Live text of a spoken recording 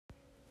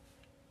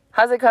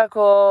How's it,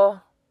 Kako?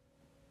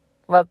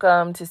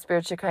 Welcome to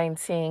Spiritual Kind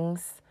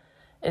Things.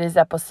 It is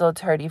episode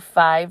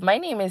 35. My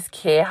name is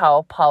Kay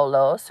Hao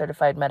Paulo,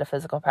 certified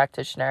metaphysical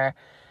practitioner,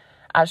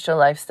 astral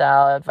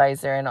lifestyle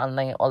advisor, and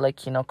online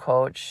Olekino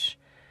coach.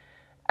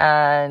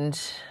 And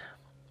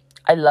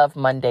I love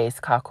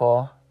Mondays,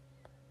 Kako.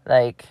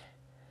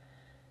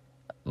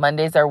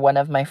 Mondays are one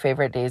of my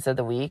favorite days of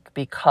the week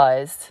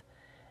because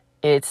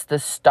it's the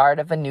start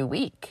of a new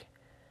week.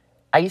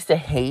 I used to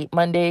hate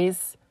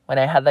Mondays when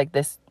I had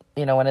this,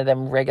 one of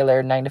them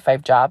regular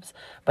 9-to-5 jobs.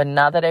 But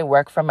now that I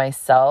work for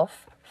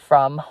myself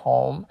from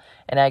home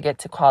and I get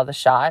to call the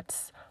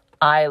shots,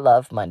 I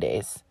love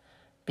Mondays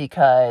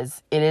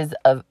because it is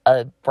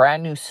a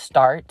brand new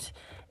start.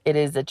 It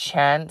is a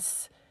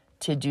chance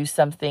to do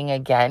something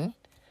again.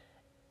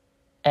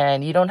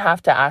 And you don't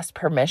have to ask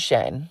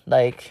permission.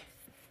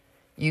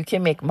 You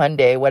can make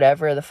Monday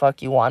whatever the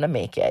fuck you want to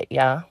make it,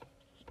 yeah?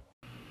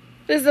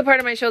 This is the part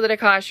of my show that I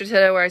call Astro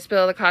Today, where I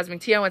spill the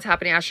cosmic tea on what's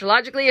happening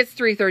astrologically. It's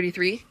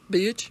 3:33,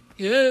 bitch.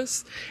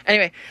 Yes.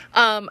 Anyway,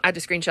 I had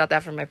to screenshot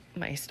that from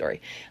my story.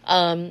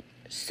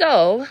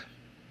 So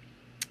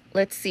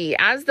let's see.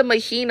 As the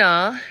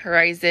Mahina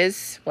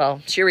rises,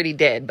 well, she already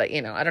did, but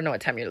I don't know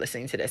what time you're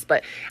listening to this.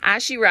 But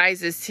as she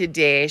rises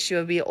today, she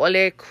will be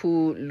Ole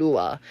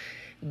Kulua.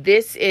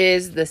 This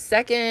is the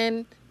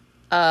second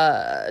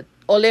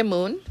Ole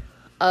Moon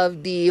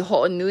of the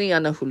Ho'onui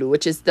Anahulu,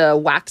 which is the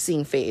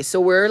waxing phase. So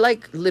we're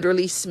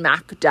literally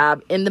smack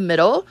dab in the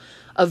middle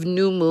of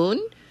new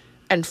moon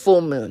and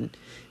full moon.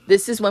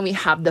 This is when we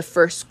have the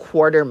first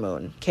quarter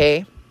moon,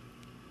 okay?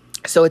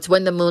 So it's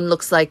when the moon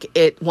looks like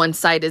one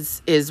side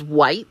is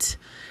white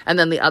and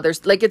then the other,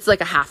 it's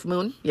like a half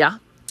moon, yeah?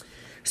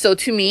 So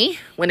to me,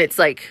 when it's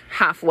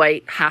half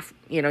white, half,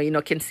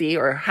 can see,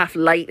 or half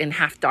light and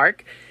half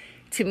dark,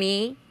 to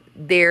me,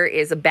 there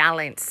is a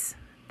balance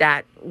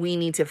that we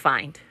need to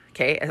find,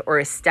 okay, or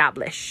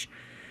establish.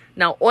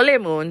 Now, Ole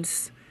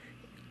Moons,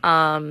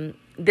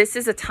 this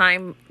is a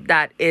time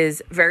that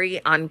is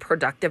very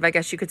unproductive, I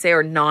guess you could say,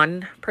 or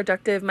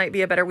non-productive might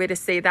be a better way to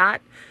say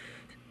that,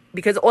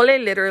 because Ole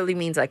literally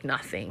means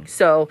nothing.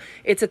 So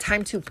it's a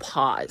time to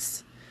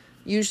pause.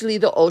 Usually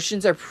the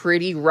oceans are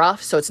pretty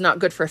rough, so it's not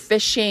good for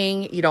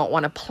fishing. You don't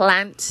want to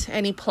plant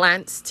any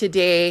plants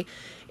today.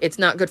 It's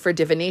not good for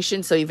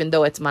divination. So even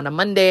though it's Mana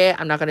Monday,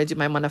 I'm not going to do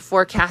my Mana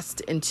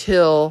forecast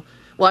until...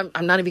 Well,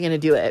 I'm not even going to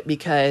do it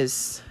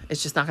because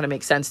it's just not going to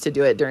make sense to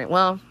do it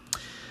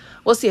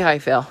we'll see how I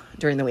feel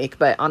during the week.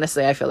 But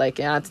honestly, I feel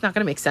it's not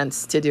going to make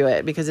sense to do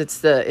it because it's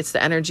the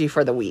energy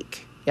for the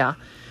week. Yeah.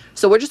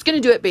 So we're just going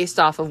to do it based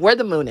off of where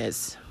the moon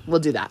is.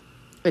 We'll do that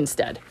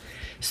instead.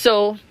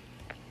 So,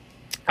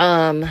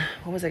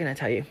 what was I going to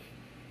tell you?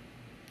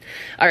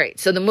 All right.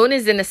 So the moon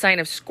is in the sign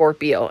of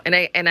Scorpio, and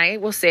I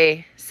will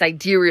say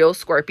sidereal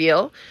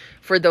Scorpio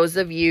for those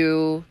of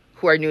you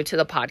who are new to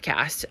the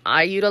podcast.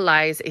 I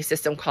utilize a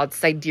system called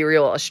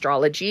sidereal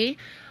astrology.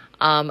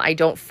 I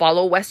don't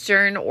follow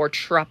Western or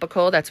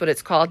tropical. That's what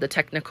it's called. The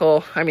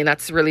technical,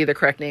 that's really the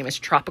correct name, is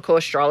tropical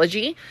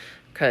astrology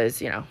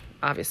because,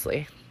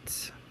 obviously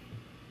it's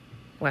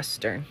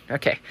Western.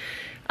 Okay.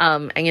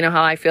 And you know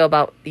how I feel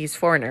about these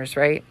foreigners,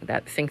 right?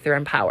 That think they're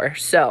in power.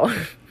 So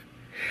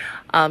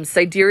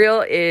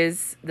sidereal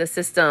is the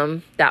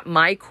system that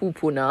my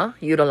kupuna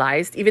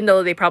utilized, even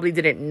though they probably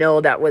didn't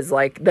know that was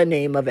the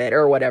name of it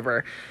or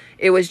whatever.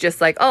 It was just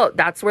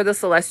that's where the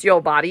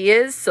celestial body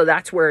is, so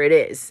that's where it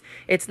is.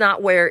 It's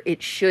not where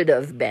it should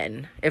have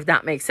been, if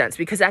that makes sense,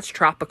 because that's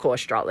tropical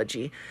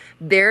astrology.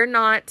 They're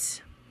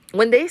not,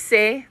 when they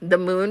say the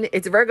moon,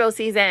 it's Virgo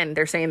season,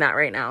 they're saying that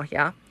right now,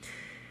 yeah?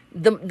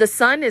 The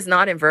sun is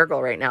not in Virgo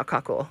right now,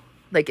 Kako.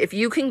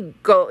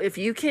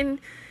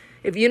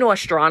 If you know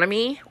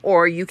astronomy,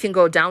 or you can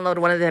go download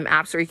one of them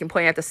apps where you can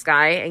point at the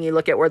sky and you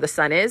look at where the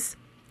sun is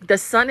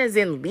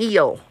in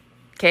Leo,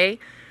 okay?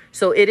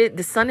 So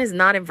the sun is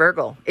not in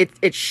Virgo.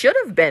 It should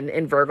have been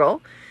in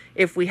Virgo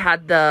if we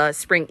had the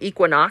spring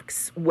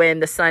equinox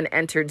when the sun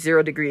entered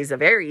 0 degrees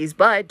of Aries,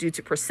 but due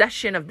to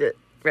precession,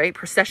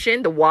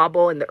 the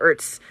wobble and the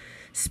Earth's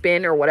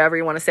spin, or whatever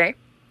you want to say,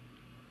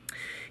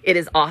 it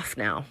is off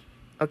now,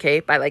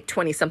 okay, by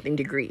 20-something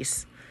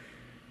degrees.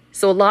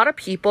 So a lot of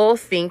people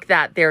think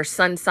that their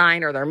sun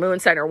sign or their moon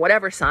sign or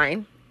whatever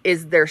sign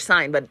is their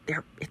sign, but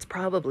it's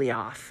probably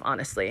off,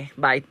 honestly,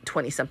 by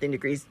 20-something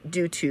degrees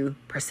due to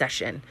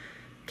precession.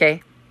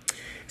 Okay.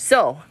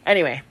 So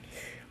anyway,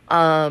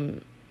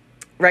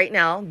 right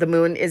now the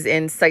moon is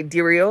in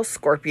sidereal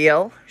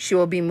Scorpio. She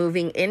will be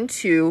moving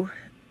into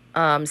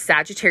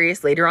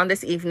Sagittarius later on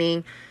this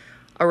evening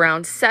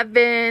around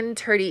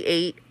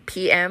 7:38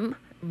 p.m.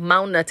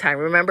 Mauna time.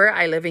 Remember,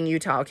 I live in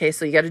Utah. Okay.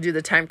 So you got to do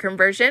the time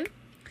conversion.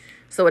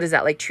 So what is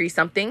that, 3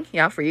 something?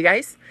 Yeah, for you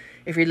guys,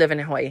 if you live in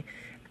Hawaii.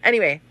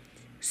 Anyway,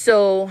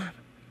 so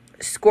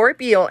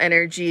Scorpio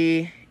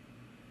energy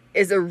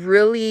is a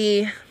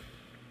really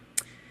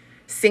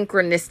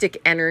synchronistic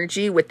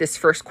energy with this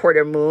first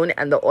quarter moon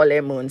and the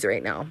Ole moons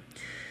right now.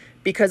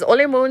 Because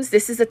Ole moons,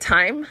 this is a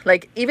time,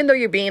 even though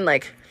you're being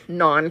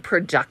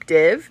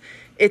non-productive,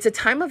 it's a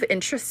time of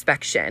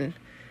introspection.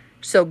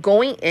 So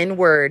going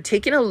inward,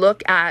 taking a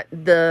look at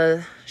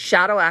the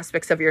shadow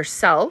aspects of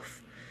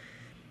yourself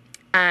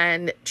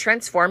and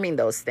transforming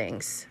those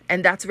things.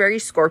 And that's very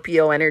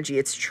Scorpio energy.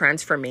 It's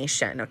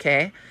transformation,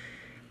 okay?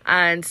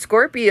 And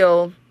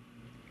Scorpio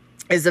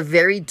is a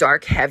very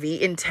dark,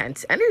 heavy,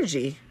 intense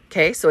energy.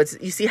 Okay, so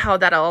you see how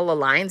that all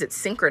aligns? It's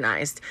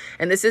synchronized.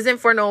 And this isn't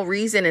for no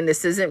reason, and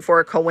this isn't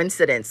for a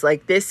coincidence.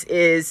 Like, this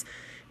is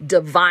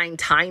divine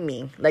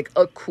timing, like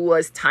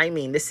Akua's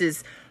timing. This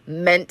is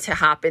meant to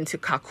happen to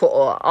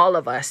Kakoa, all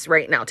of us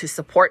right now, to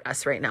support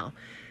us right now.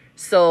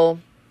 So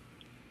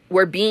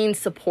we're being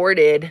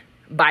supported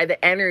by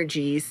the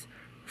energies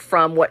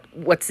from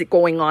what's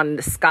going on in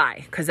the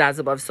sky, because as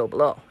above, so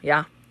below.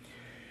 Yeah.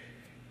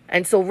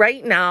 And so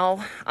right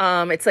now,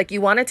 it's like you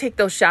want to take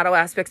those shadow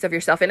aspects of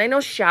yourself. And I know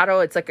shadow,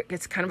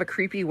 it's kind of a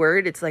creepy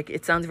word. It's like,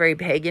 it sounds very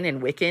pagan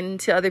and Wiccan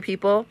to other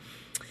people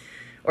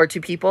or to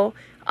people.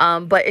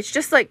 But it's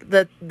just like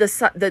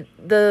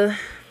the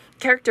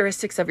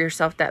characteristics of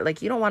yourself that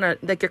like you don't want to,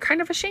 like you're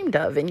kind of ashamed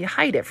of and you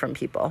hide it from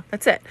people.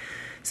 That's it.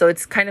 So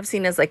it's kind of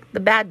seen as like the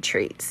bad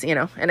traits, you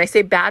know, and I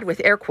say bad with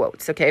air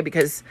quotes. Okay.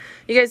 Because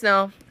you guys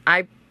know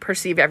I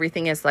perceive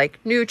everything as like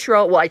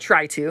neutral. Well, I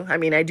try to. I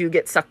mean, I do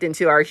get sucked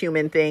into our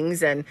human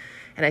things and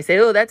I say,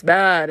 oh, that's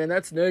bad and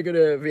that's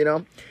negative, you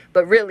know.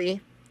 But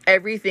really,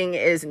 everything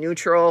is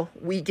neutral.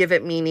 We give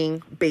it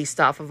meaning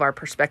based off of our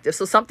perspective.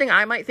 So something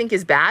I might think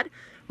is bad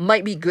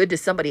might be good to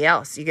somebody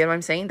else. You get what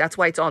I'm saying? That's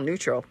why it's all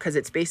neutral, because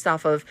it's based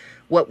off of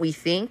what we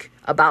think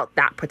about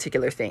that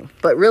particular thing.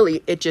 But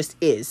really, it just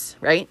is,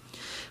 right?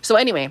 So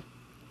anyway,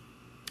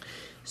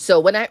 so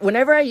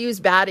whenever I use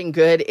bad and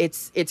good,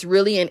 it's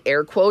really in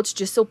air quotes,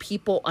 just so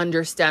people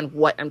understand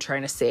what I'm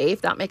trying to say,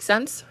 if that makes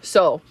sense.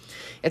 So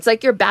it's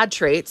like your bad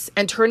traits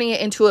and turning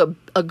it into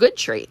a good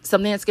trait,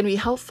 something that's going to be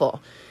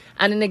helpful.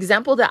 And an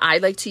example that I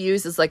like to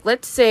use is like,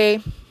 let's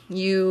say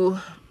you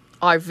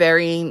are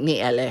very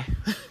niele.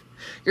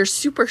 You're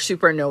super,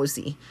 super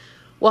nosy.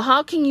 Well,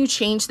 how can you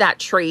change that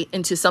trait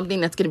into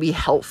something that's going to be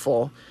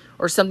helpful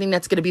or something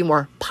that's going to be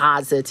more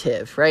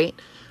positive, right?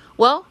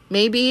 Well,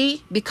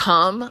 maybe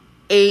become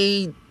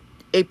a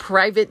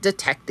private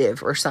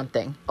detective or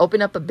something.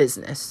 Open up a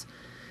business.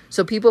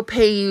 So people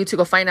pay you to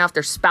go find out if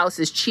their spouse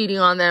is cheating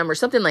on them or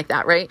something like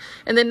that, right?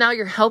 And then now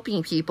you're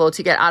helping people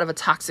to get out of a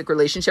toxic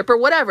relationship or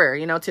whatever,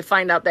 you know, to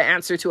find out the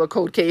answer to a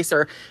code case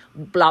or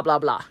blah, blah,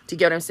 blah. Do you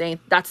get what I'm saying?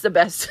 That's the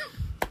best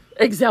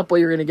example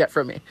you're going to get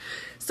from me.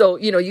 So,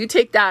 you know, you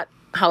take that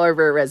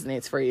however it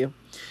resonates for you.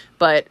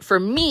 But for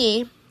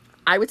me,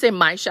 I would say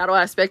my shadow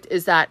aspect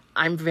is that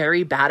I'm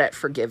very bad at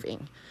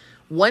forgiving.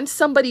 Once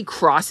somebody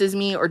crosses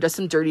me or does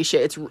some dirty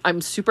shit,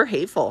 I'm super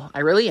hateful. I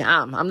really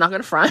am. I'm not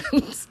going to front.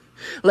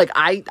 Like,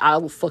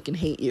 I'll fucking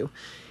hate you.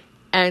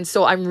 And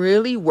so I'm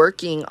really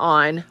working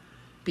on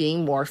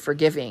being more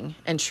forgiving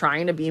and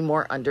trying to be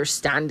more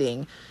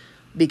understanding,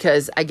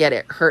 because I get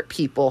it. Hurt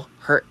people.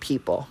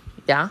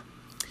 Yeah.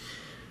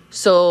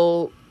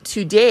 So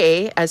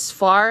today, as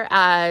far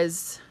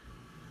as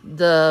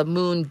the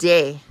moon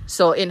day,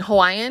 so in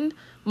Hawaiian,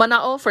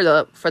 Mana'o for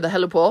the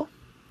Helupo,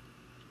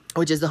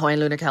 which is the Hawaiian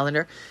lunar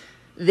calendar,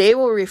 they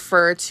will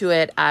refer to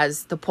it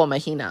as the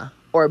Pomahina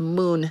or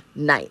moon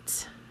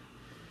night.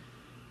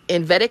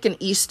 In Vedic and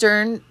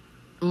Eastern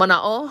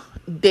Mana'o,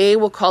 they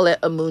will call it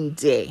a moon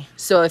day.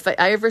 So if I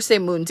ever say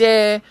moon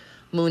day,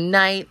 moon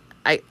night,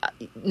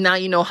 now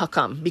you know how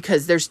come,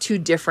 because there's two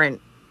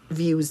different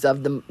views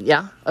of them,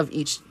 of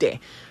each day.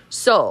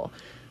 So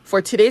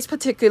for today's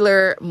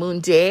particular moon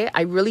day,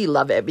 I really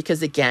love it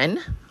because,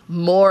 again,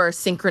 more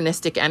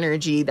synchronistic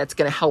energy that's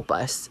going to help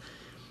us.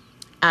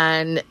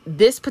 And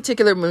this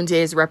particular moon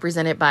day is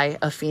represented by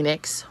a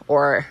phoenix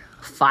or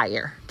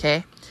fire,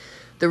 okay?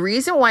 The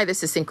reason why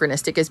this is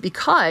synchronistic is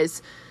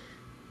because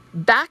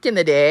back in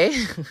the day,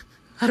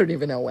 I don't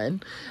even know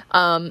when,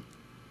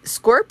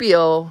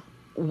 Scorpio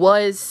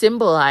was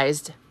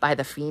symbolized by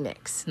the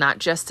phoenix, not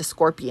just a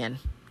scorpion.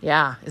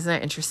 Yeah, isn't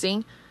that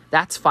interesting?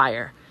 That's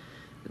fire.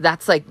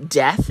 That's like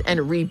death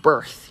and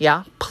rebirth,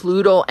 yeah?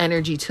 Pluto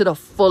energy to the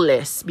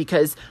fullest,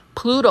 because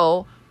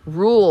Pluto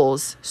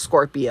rules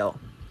Scorpio.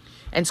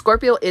 And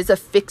Scorpio is a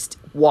fixed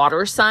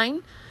water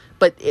sign,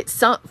 but it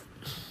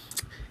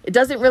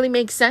doesn't really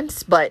make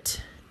sense,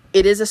 but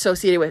it is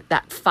associated with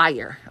that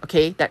fire,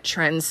 okay? That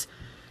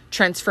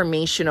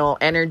transformational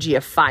energy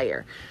of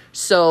fire.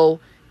 So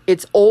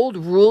its old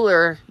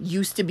ruler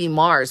used to be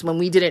Mars, when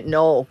we didn't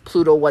know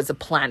Pluto was a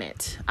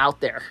planet out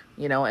there,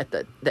 you know, at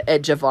the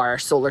edge of our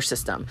solar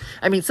system.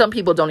 I mean, some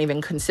people don't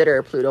even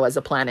consider Pluto as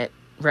a planet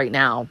right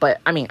now, but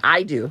I mean,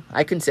 I do.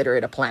 I consider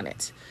it a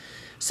planet.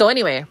 So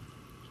anyway,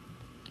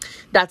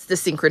 that's the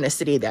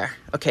synchronicity there.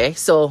 Okay.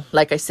 So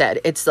like I said,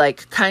 it's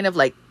like kind of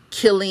like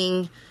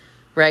killing,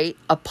 right?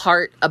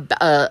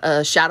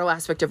 A shadow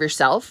aspect of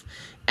yourself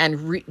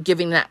and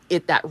giving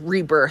it that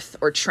rebirth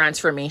or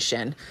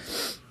transformation.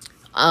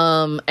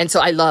 And so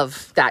I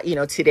love that, you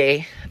know,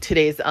 today's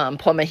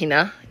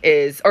Pomahina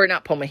is, or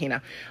not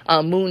Pomahina,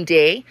 moon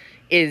day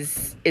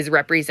is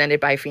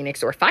represented by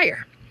Phoenix or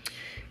fire.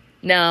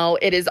 Now,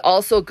 it is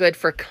also good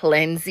for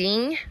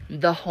cleansing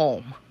the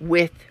home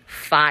with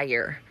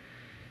fire.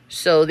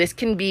 So this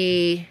can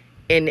be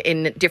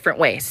in different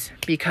ways,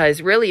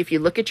 because really, if you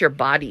look at your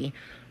body,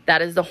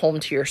 that is the home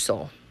to your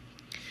soul.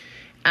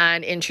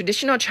 And in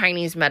traditional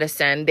Chinese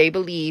medicine, they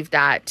believe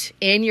that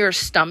in your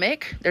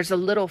stomach, there's a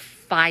little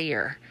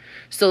fire.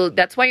 So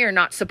that's why you're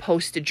not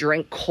supposed to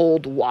drink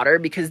cold water,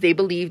 because they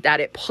believe that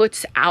it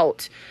puts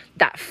out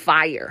that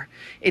fire.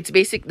 It's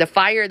the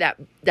fire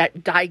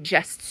that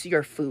digests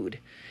your food.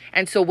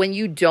 And so when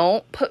you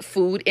don't put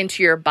food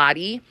into your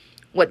body,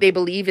 what they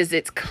believe is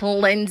it's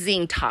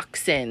cleansing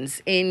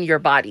toxins in your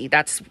body.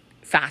 That's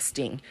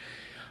fasting.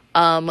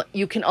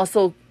 You can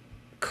also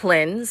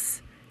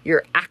cleanse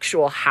your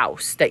actual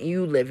house that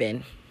you live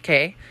in,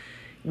 okay,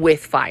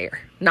 with fire.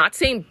 Not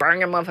saying burn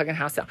your motherfucking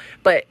house down,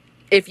 but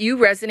if you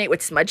resonate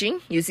with smudging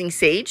using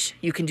sage,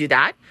 you can do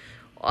that.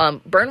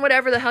 Burn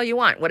whatever the hell you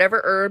want, whatever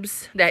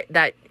herbs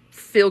that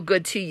feel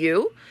good to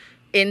you.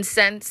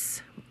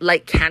 Incense,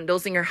 like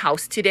candles in your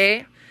house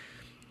today.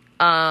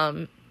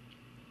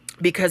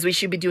 Because we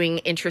should be doing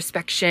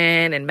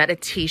introspection and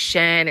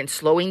meditation and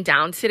slowing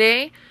down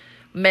today.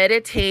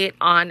 Meditate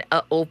on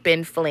an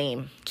open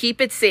flame.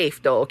 Keep it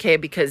safe though, okay?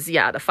 Because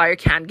the fire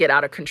can get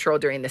out of control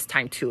during this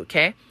time too,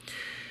 okay?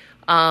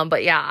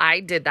 But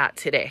I did that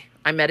today.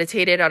 I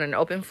meditated on an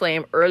open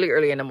flame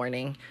early in the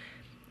morning.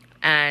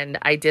 And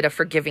I did a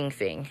forgiving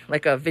thing,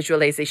 like a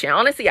visualization.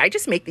 Honestly, I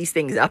just make these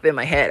things up in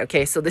my head,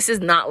 okay? So this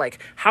is not like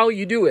how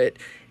you do it.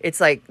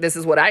 It's like, this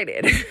is what I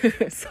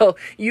did. So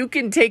you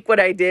can take what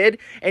I did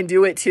and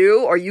do it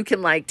too, or you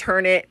can like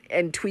turn it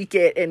and tweak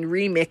it and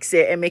remix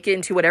it and make it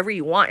into whatever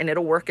you want, and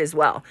it'll work as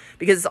well.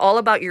 Because it's all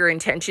about your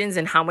intentions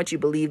and how much you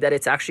believe that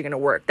it's actually going to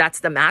work. That's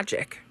the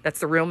magic. That's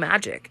the real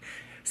magic.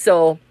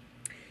 So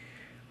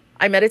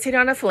I meditated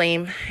on a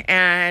flame,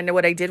 and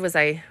what I did was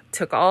I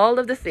took all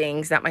of the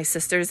things that my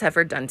sisters have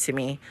ever done to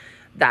me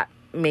that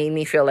made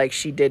me feel like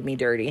she did me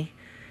dirty,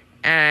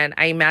 and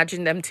I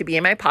imagined them to be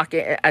in my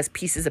pocket as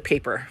pieces of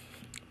paper.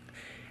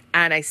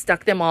 And I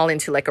stuck them all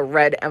into like a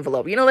red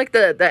envelope. You know, like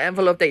the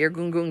envelope that your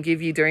gung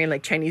give you during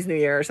like Chinese New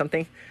Year or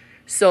something.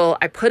 So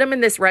I put them in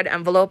this red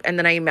envelope, and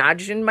then I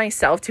imagined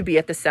myself to be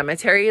at the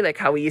cemetery, like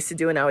how we used to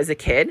do when I was a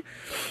kid.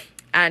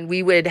 And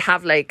we would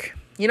have like,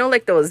 you know,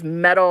 like those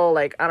metal,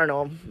 like, I don't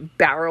know,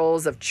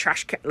 barrels of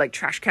trash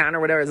can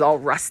or whatever is all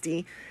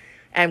rusty.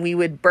 And we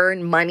would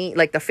burn money,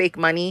 like the fake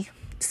money.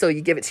 So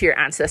you give it to your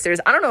ancestors.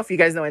 I don't know if you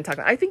guys know what I'm talking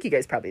about. I think you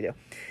guys probably do.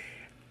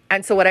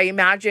 And so what I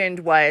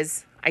imagined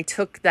was I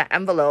took the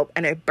envelope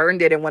and I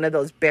burned it in one of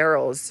those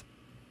barrels.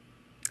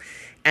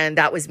 And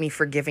that was me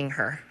forgiving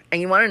her.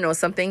 And you want to know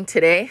something?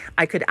 Today,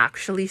 I could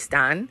actually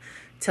stand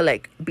to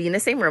like be in the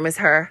same room as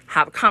her,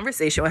 have a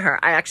conversation with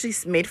her. I actually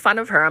made fun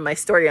of her on my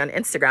story on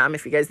Instagram,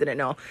 if you guys didn't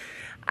know.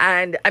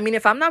 And I mean,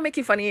 if I'm not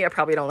making fun of you, I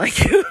probably don't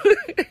like you.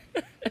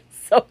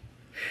 So,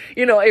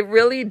 you know, it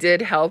really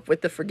did help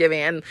with the forgiving.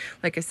 And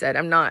like I said,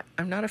 I'm not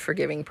a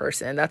forgiving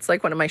person. That's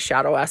like one of my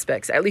shadow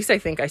aspects. At least I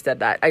think I said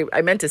that.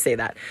 I meant to say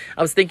that.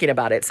 I was thinking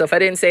about it. So if I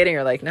didn't say it and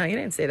you're like, no, you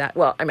didn't say that.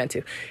 Well, I meant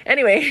to.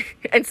 Anyway,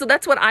 and so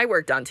that's what I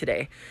worked on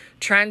today.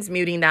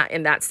 Transmuting that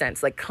in that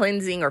sense, like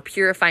cleansing or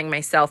purifying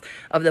myself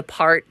of the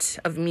part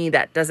of me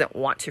that doesn't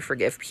want to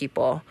forgive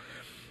people.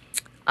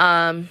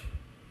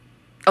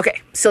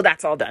 Okay, so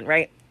that's all done,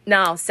 right?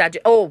 Now,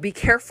 be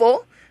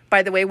careful.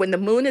 By the way, when the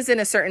moon is in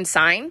a certain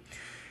sign,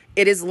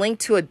 it is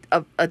linked to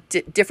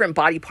different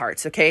body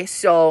parts, okay?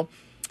 So,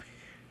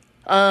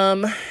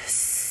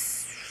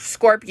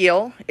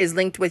 Scorpio is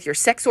linked with your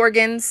sex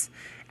organs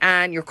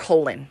and your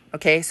colon,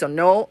 okay? So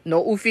no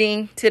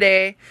oofing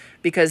today,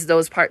 because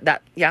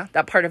that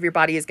part of your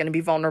body is going to be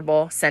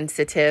vulnerable,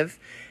 sensitive.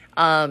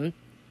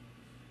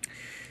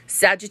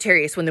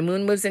 Sagittarius, when the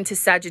moon moves into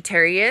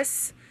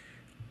Sagittarius,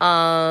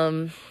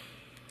 what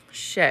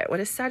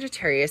is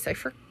Sagittarius? I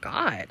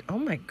forgot. Oh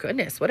my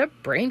goodness, what a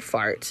brain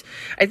fart.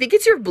 I think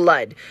it's your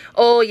blood.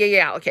 Oh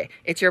yeah, okay.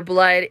 It's your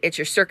blood, it's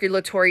your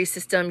circulatory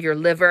system, your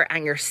liver,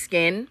 and your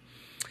skin.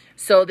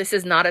 So this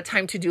is not a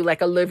time to do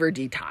like a liver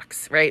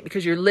detox, right?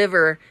 Because your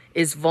liver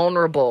is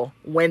vulnerable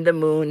when the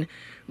moon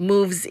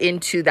moves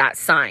into that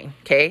sign,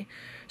 okay?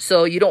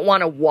 So you don't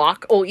want to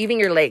walk. Oh, even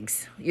your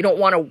legs. You don't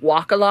want to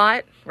walk a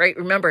lot, right?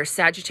 Remember,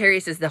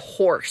 Sagittarius is the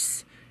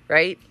horse,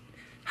 right?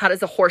 How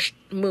does a horse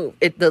move?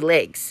 The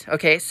legs,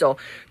 okay? So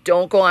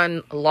don't go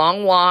on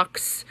long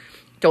walks.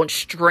 Don't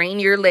strain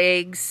your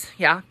legs.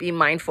 Yeah, be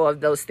mindful of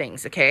those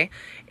things, okay?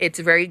 It's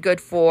very good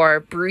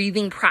for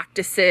breathing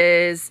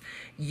practices,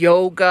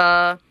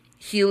 yoga,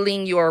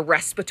 healing your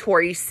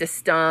respiratory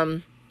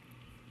system.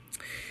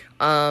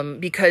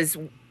 Because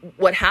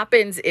what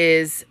happens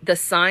is the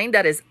sign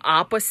that is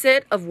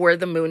opposite of where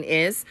the moon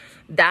is,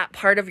 that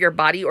part of your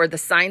body, or the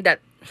sign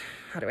that,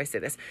 how do I say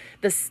this?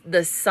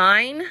 The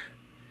sign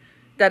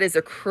that is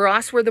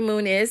across where the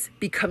moon is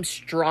becomes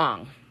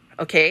strong.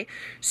 Okay,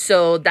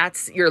 so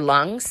that's your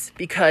lungs,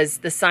 because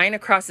the sign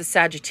across the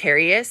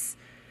Sagittarius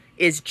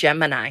is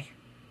Gemini.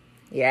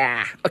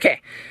 Yeah.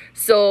 Okay.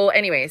 So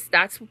anyways,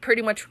 that's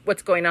pretty much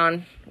what's going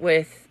on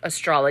with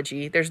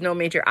astrology. There's no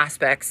major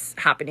aspects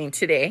happening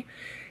today.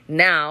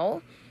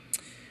 Now,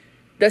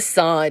 the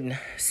sun.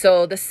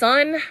 So the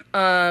sun,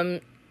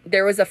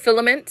 there was a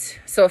filament.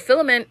 So a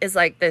filament is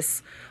like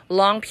this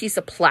long piece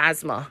of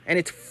plasma, and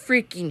it's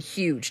freaking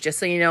huge, just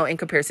so you know, in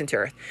comparison to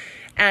Earth.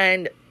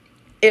 And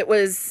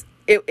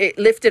it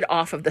lifted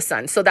off of the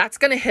sun. So that's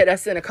going to hit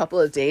us in a couple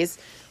of days.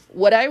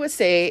 What I would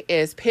say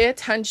is pay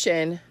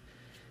attention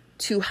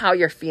to how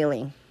you're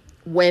feeling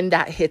when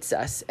that hits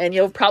us. And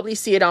you'll probably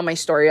see it on my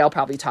story. I'll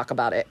probably talk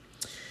about it.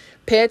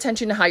 Pay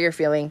attention to how you're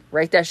feeling.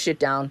 Write that shit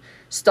down.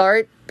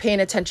 Start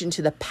paying attention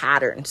to the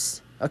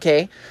patterns.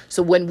 Okay.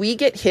 So when we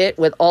get hit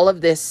with all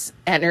of this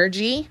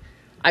energy,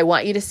 I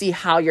want you to see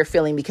how you're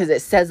feeling, because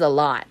it says a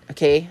lot,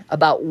 okay,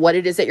 about what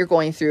it is that you're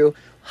going through,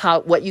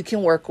 what you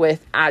can work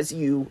with as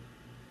you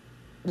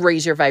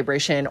raise your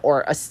vibration,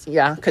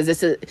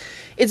 because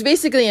it's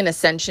basically an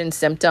ascension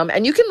symptom,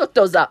 and you can look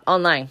those up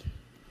online.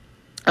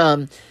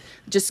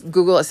 Just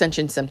Google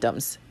ascension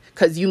symptoms,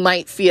 because you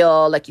might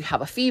feel like you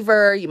have a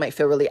fever. You might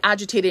feel really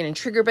agitated and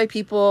triggered by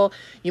people.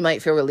 You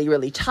might feel really,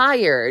 really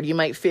tired. You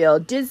might feel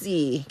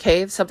dizzy.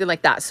 Okay. Something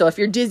like that. So if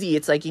you're dizzy,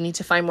 it's like you need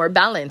to find more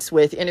balance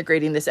with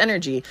integrating this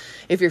energy.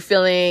 If you're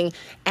feeling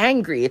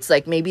angry, it's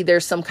like maybe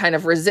there's some kind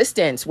of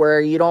resistance where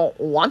you don't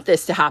want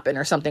this to happen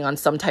or something on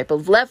some type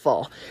of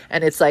level.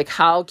 And it's like,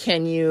 how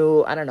can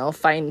you,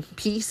 find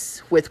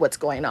peace with what's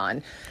going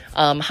on?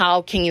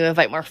 How can you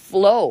invite more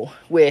flow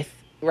with,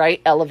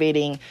 right,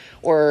 elevating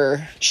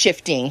or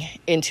shifting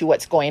into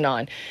what's going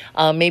on?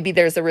 Maybe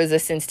there's a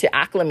resistance to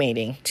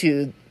acclimating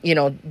to,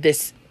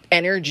 this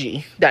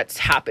energy that's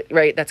happening,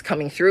 right? That's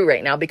coming through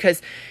right now,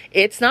 because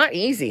it's not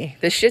easy.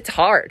 This shit's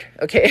hard.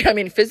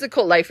 Okay.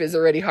 Physical life is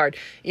already hard.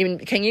 Even,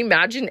 can you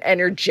imagine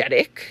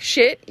energetic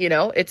shit?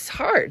 It's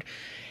hard.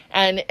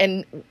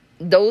 And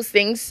those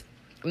things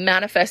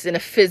manifest in a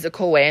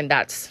physical way. And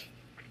that's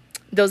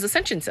those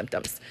ascension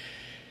symptoms.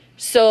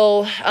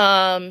 So,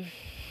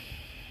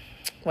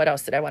 what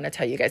else did I want to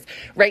tell you guys?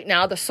 Right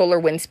now, the solar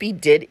wind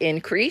speed did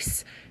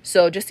increase.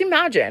 So just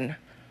imagine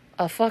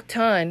a fuck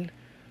ton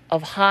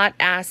of hot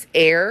ass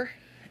air.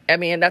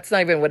 That's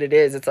not even what it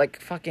is. It's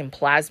like fucking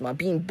plasma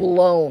being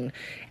blown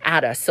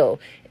at us. So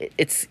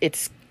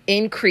it's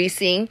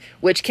increasing,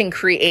 which can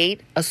create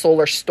a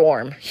solar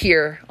storm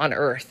here on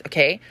Earth.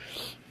 Okay.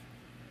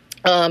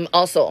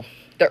 Also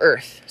the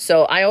Earth.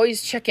 So I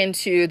always check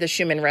into the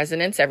Schumann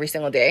resonance every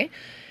single day.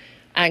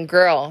 And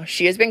girl,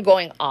 she has been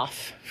going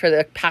off for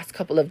the past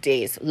couple of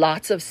days.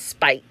 Lots of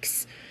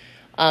spikes.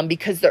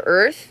 Because the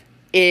Earth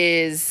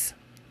is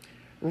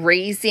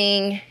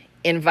raising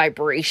in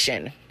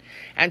vibration.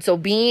 And so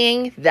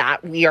being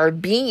that we are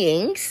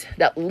beings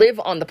that live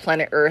on the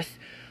planet Earth,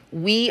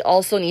 we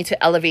also need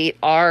to elevate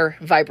our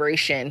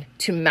vibration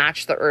to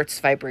match the Earth's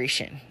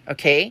vibration.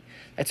 Okay?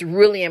 That's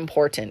really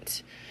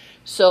important.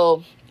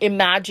 So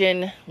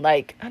imagine,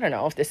 like, I don't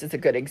know if this is a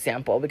good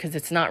example, because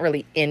it's not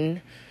really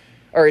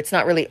it's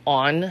not really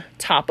on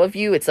top of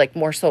you. It's like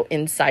more so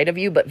inside of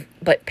you,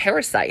 but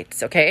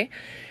parasites, okay?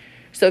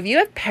 So if you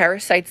have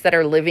parasites that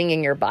are living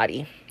in your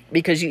body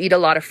because you eat a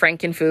lot of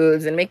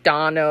Frankenfoods and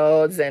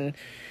McDonald's and,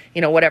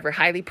 whatever,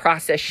 highly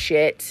processed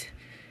shit,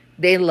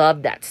 they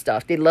love that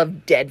stuff. They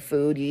love dead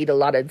food. You eat a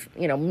lot of,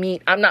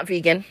 meat. I'm not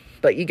vegan,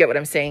 but you get what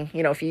I'm saying.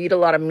 If you eat a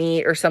lot of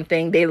meat or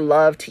something, they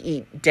love to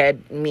eat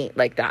dead meat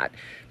like that,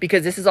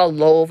 because this is all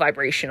low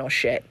vibrational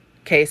shit.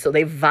 Okay, so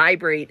they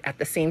vibrate at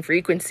the same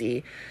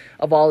frequency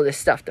of all of this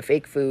stuff, the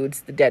fake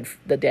foods, the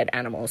dead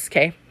animals,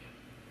 okay?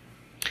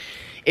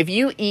 If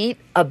you eat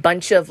a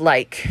bunch of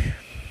like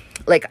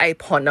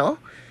aipono,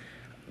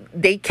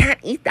 they can't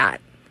eat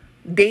that.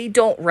 They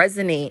don't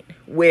resonate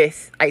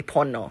with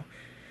aipono.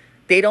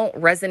 They don't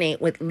resonate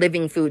with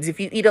living foods.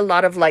 If you eat a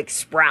lot of like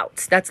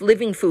sprouts, that's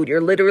living food.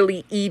 You're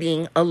literally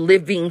eating a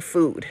living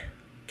food,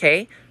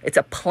 okay? It's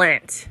a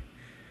plant.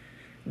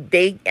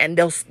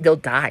 They'll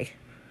die.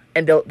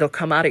 And they'll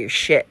come out of your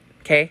shit,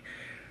 okay?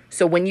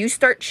 So when you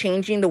start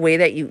changing the way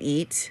that you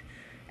eat,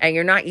 and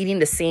you're not eating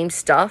the same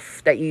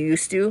stuff that you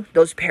used to,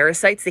 those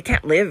parasites, they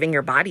can't live in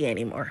your body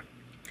anymore.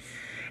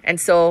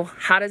 And so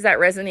how does that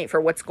resonate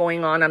for what's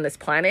going on this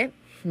planet?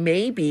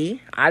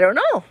 Maybe, I don't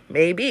know,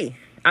 maybe.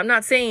 I'm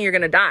not saying you're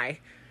going to die,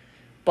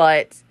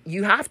 but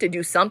you have to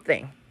do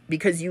something,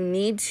 because you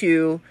need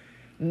to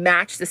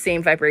match the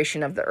same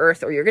vibration of the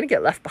Earth, or you're going to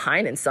get left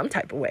behind in some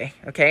type of way,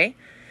 okay?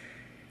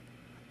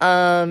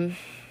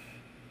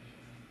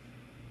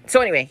 So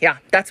anyway, yeah,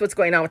 that's what's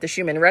going on with the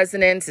Schumann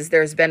resonance. Is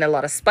there's been a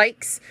lot of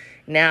spikes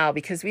now,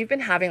 because we've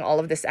been having all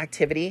of this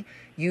activity.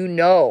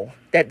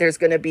 That there's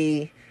going to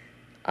be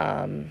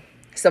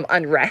some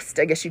unrest,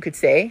 I guess you could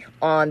say,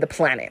 on the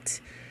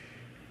planet.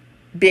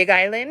 Big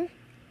Island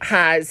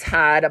has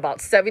had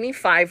about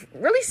 75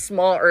 really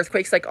small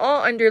earthquakes, like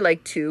all under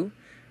like 2,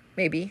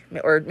 maybe,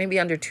 or maybe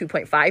under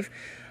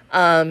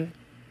 2.5.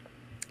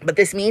 But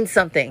this means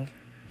something,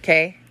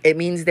 okay? It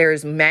means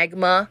there's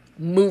magma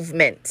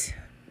movement.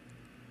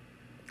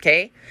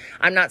 Okay.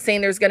 I'm not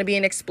saying there's going to be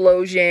an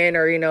explosion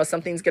or,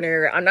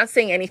 I'm not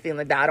saying anything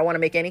like that. I don't want to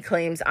make any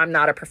claims. I'm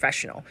not a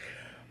professional,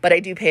 but I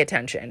do pay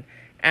attention.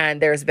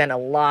 And there's been a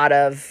lot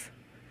of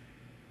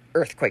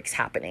earthquakes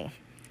happening.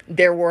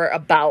 There were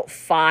about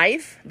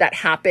 5 that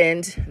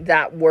happened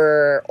that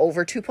were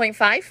over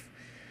 2.5.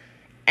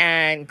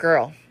 And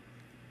girl,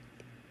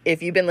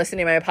 if you've been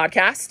listening to my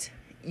podcast,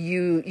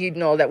 you'd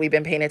know that we've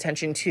been paying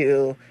attention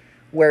to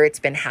where it's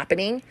been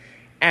happening.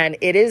 And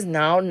it is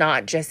now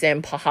not just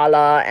in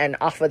Pahala and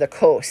off of the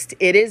coast.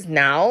 It is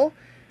now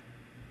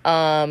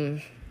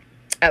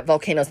at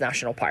Volcanoes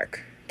National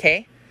Park.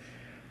 Okay.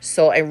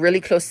 So I'm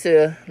really close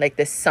to like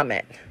this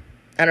summit.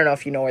 I don't know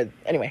if you know where,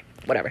 anyway,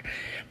 whatever.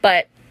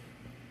 But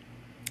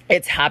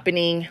it's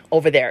happening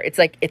over there. It's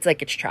like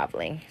it's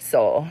traveling.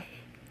 So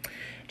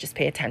just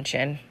pay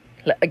attention.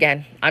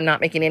 Again, I'm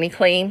not making any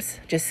claims.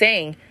 Just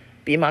saying,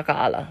 be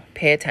maka'ala.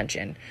 Pay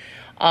attention.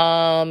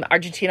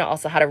 Argentina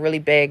also had a really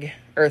big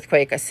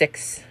earthquake, a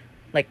 6,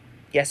 like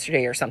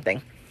yesterday or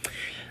something.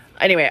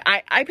 Anyway,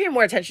 I pay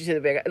more attention to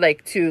the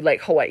big, to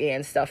Hawaii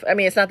and stuff. I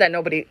mean, it's not that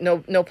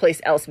no place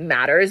else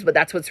matters, but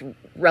that's what's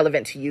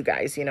relevant to you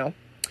guys,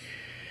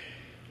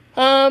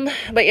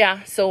 But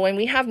yeah, so when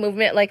we have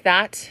movement like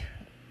that,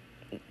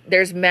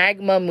 there's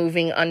magma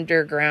moving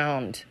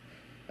underground.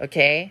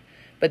 Okay.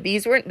 But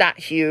these weren't that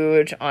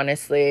huge,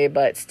 honestly,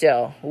 but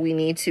still, we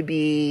need to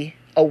be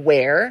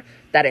aware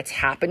that it's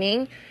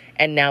happening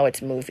and now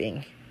it's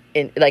moving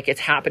it's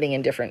happening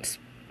in different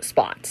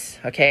spots.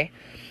 Okay.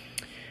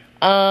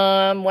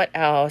 What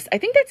else? I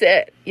think that's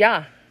it.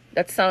 Yeah.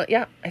 I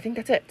think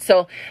that's it.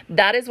 So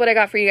that is what I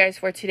got for you guys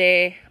for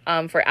today.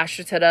 For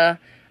Ashratada.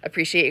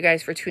 Appreciate you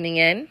guys for tuning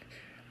in.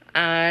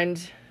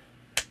 And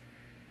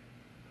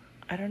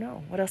I don't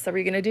know. What else are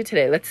we going to do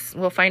today?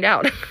 We'll find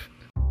out.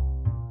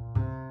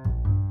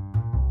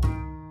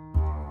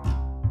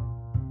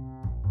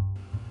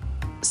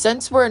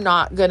 Since we're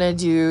not going to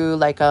do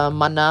like a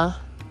mana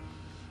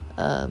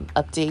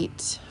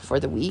update for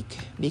the week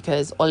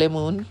because Ole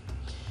Moon,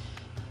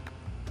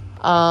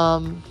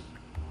 I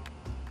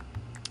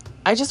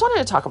just wanted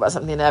to talk about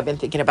something that I've been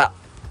thinking about.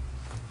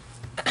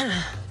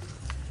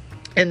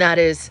 And that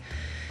is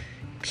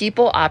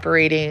people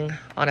operating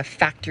on a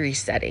factory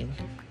setting.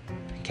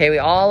 Okay, we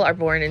all are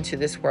born into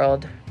this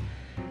world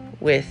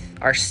with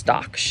our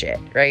stock shit,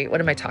 right?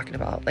 What am I talking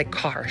about? Like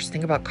cars.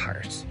 Think about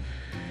cars.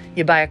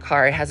 You buy a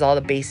car, it has all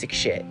the basic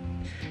shit.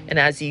 And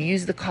as you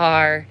use the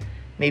car,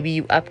 maybe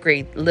you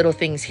upgrade little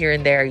things here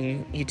and there.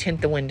 You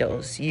tint the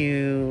windows.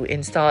 You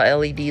install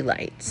LED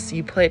lights.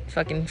 You put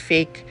fucking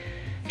fake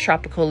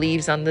tropical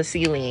leaves on the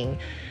ceiling.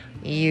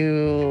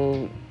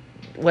 You,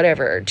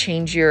 whatever,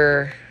 change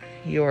your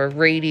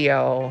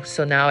radio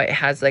so now it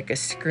has like a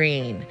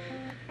screen.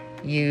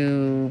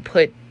 You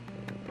put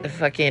the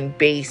fucking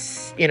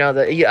bass,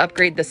 you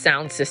upgrade the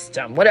sound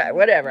system.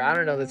 Whatever. I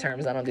don't know the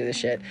terms. I don't do this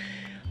shit.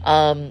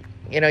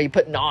 You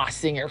put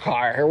NOS in your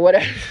car or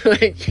whatever,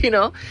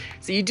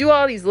 so you do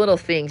all these little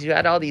things. You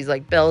add all these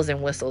like bells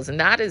and whistles, and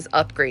that is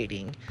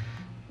upgrading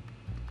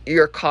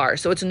your car.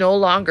 So it's no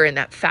longer in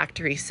that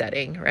factory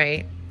setting,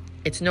 right?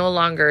 It's no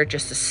longer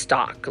just a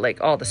stock,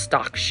 like all the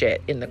stock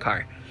shit in the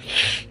car.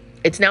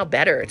 It's now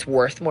better. It's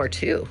worth more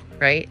too,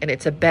 right? And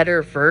it's a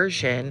better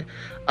version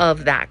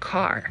of that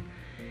car.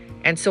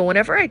 And so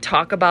whenever I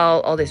talk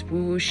about all this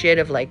woo-woo shit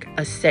of like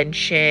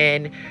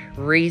ascension,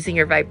 raising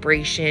your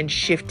vibration,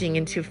 shifting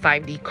into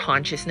 5D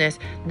consciousness,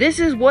 this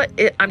is what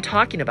I'm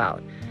talking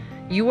about.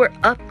 You are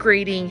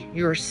upgrading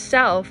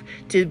yourself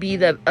to be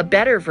a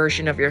better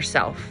version of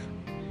yourself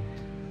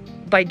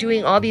by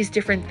doing all these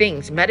different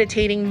things,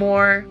 meditating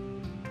more,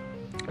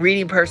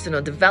 reading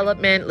personal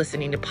development,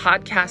 listening to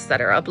podcasts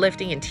that are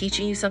uplifting and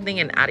teaching you something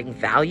and adding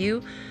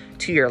value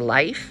to your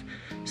life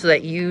so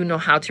that you know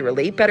how to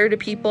relate better to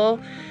people,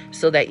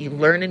 so that you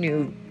learn a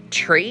new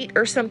trait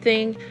or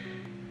something,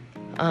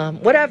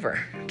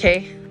 whatever,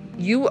 okay?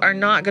 You are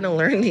not going to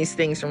learn these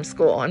things from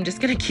school. I'm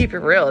just going to keep it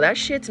real. That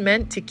shit's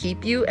meant to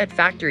keep you at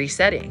factory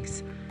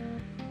settings.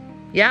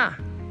 Yeah,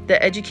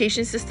 the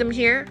education system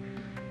here,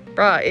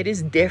 bruh, it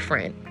is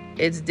different.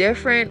 It's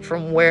different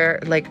from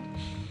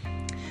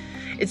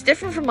it's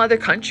different from other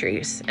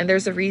countries, and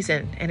there's a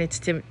reason, and it's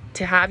to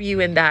have you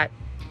in that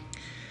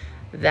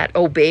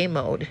obey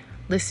mode,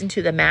 listen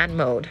to the man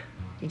mode.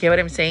 You get what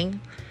I'm saying?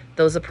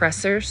 Those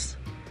oppressors,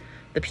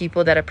 the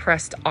people that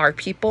oppressed our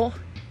people,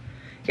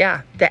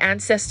 yeah, the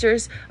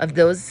ancestors of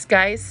those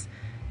guys,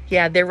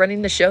 yeah, they're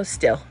running the show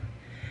still,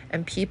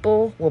 and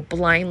people will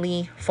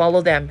blindly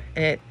follow them,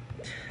 and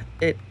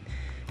it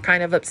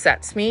kind of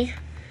upsets me.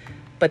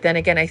 But then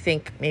again, I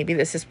think maybe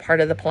this is part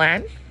of the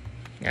plan.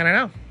 I don't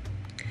know.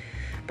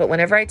 But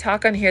whenever I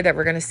talk on here that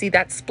we're going to see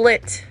that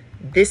split,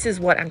 this is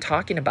what I'm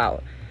talking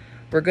about.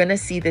 We're going to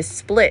see this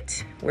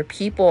split where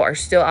people are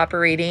still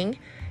operating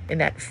in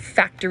that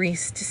factory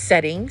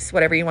settings,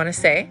 whatever you want to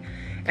say,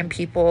 and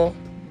people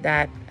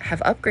that have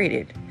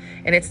upgraded.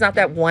 And it's not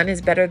that one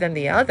is better than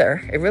the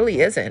other. It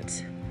really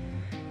isn't.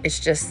 It's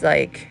just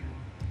like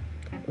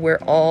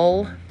we're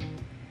all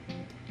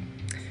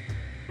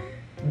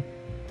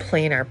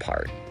playing our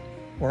part.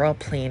 we're all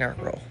playing our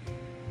role.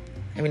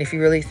 I mean, if you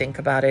really think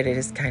about it, it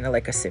is kind of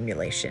like a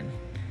simulation.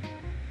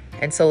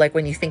 And so like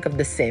when you think of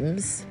The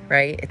Sims,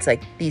 right? It's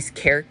like these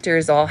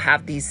characters all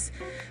have these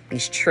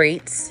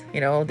traits.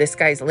 You know, this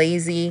guy's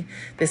lazy.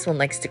 This one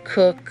likes to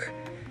cook.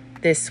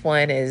 This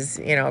one is,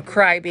 you know, a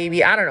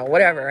crybaby. I don't know,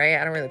 whatever, right?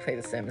 I don't really play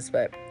The Sims,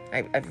 but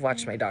I've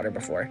watched my daughter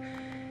before.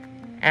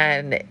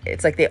 And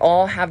it's like they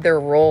all have their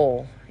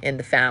role in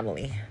the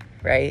family,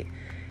 right?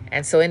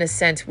 And so in a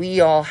sense,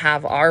 we all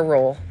have our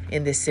role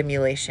in this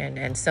simulation.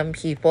 And some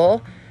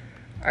people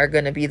are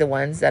going to be the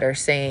ones that are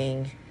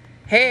saying,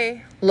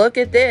 hey, look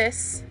at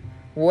this.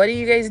 What are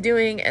you guys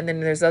doing? And then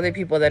there's other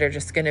people that are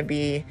just going to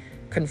be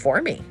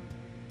conforming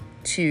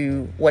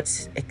to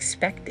what's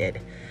expected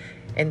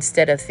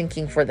instead of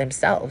thinking for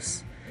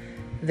themselves.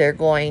 They're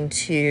going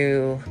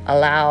to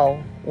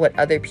allow what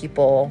other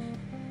people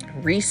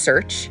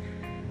research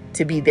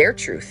to be their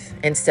truth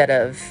instead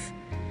of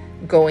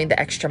going the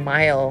extra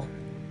mile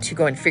to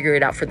go and figure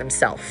it out for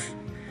themselves.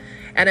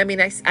 And I mean,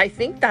 I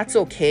think that's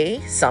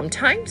okay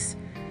sometimes.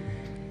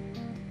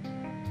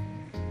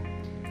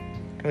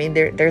 I mean,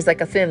 there's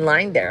like a thin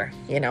line there,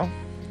 you know?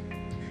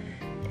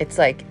 It's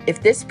like,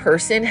 if this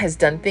person has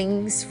done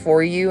things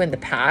for you in the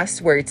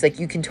past where it's like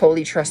you can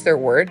totally trust their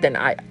word, then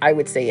I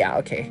would say, yeah,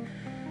 okay.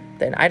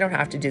 Then I don't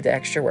have to do the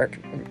extra work,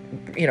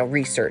 you know,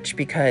 research,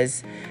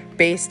 because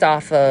based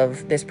off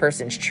of this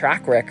person's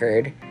track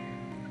record,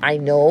 I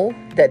know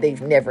that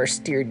they've never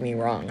steered me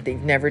wrong.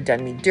 They've never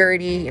done me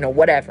dirty, you know,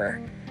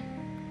 whatever.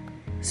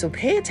 So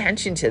pay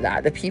attention to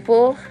that. The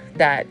people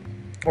that,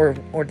 or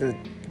the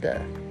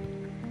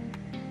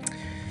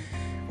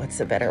what's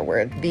a better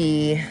word?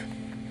 The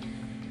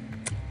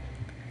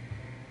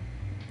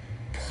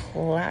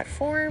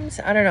platforms?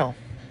 I don't know.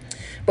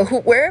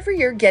 But wherever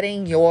you're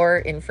getting your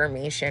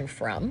information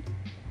from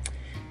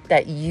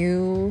that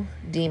you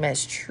deem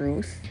as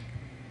truth,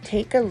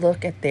 take a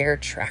look at their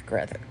track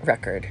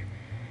record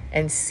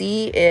and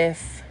see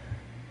if,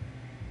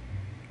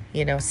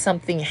 you know,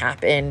 something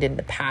happened in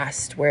the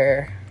past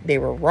where they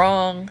were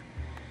wrong,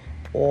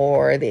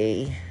 or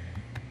they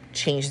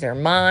changed their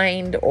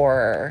mind,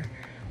 or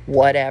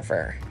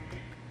whatever.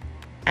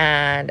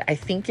 And I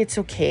think it's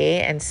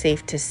okay and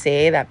safe to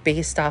say that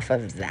based off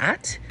of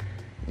that,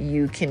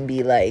 you can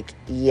be like,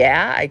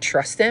 yeah, I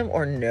trust them,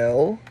 or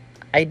no,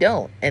 I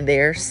don't. And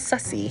they're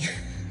sussy.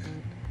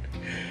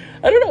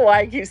 I don't know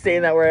why I keep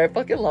saying that word. I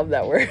fucking love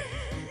that word.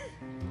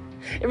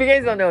 If you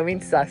guys don't know, it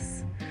means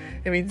sus.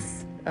 It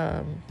means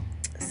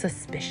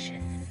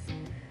suspicious.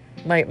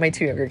 My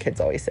two younger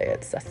kids always say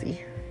it's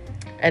sussy.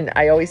 And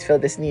I always feel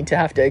this need to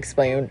have to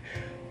explain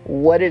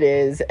what it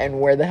is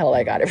and where the hell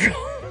I got it from.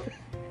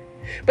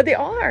 But they're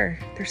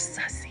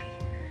sussy.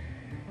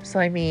 So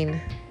I mean,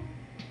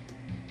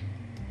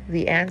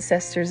 the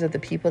ancestors of the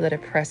people that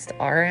oppressed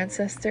our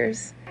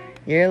ancestors,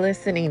 you're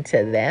listening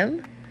to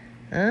them?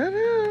 I don't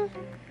know.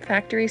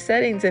 Factory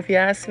settings, if you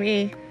ask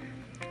me.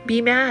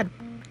 Be mad.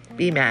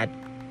 Be mad.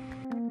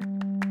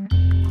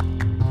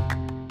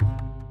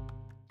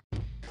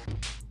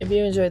 If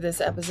you enjoyed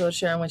this episode,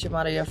 share them with your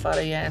mother, your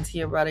father, your auntie,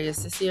 your brother, your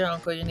sister, your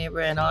uncle, your neighbor,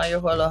 and all your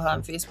aloha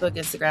on Facebook,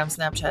 Instagram,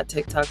 Snapchat,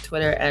 TikTok,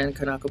 Twitter, and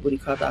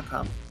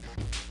KanakaBootyClub.com.